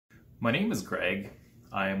My name is Greg.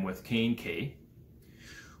 I am with K&K.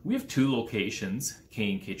 We have two locations,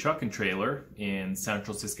 K&K Truck and Trailer in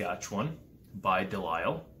central Saskatchewan by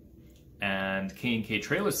Delisle and K&K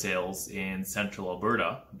Trailer Sales in central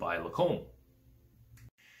Alberta by Lacombe.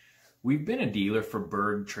 We've been a dealer for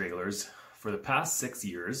Berg trailers for the past 6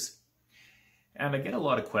 years, and I get a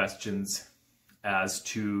lot of questions as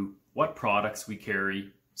to what products we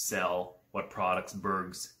carry, sell, what products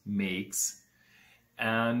Berg's makes,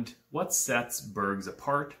 and what sets Berg's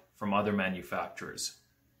apart from other manufacturers.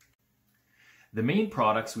 The main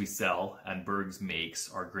products we sell and Berg's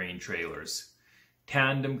makes are grain trailers.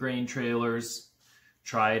 Tandem grain trailers,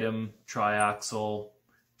 Tridem, triaxle,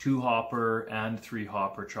 2-hopper and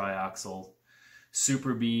 3-hopper triaxle,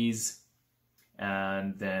 Super Bs,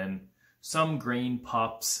 and then some grain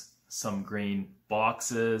pups, some grain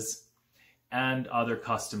boxes, and other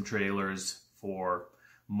custom trailers for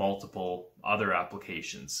multiple other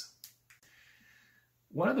applications.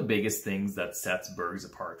 One of the biggest things that sets Berg's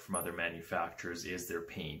apart from other manufacturers is their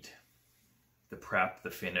paint. The prep, the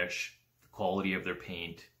finish, the quality of their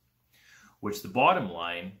paint, which the bottom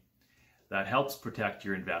line, that helps protect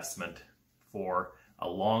your investment for a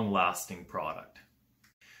long-lasting product.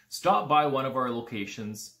 Stop by one of our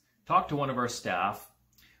locations, talk to one of our staff.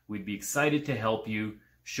 We'd be excited to help you,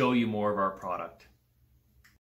 show you more of our product.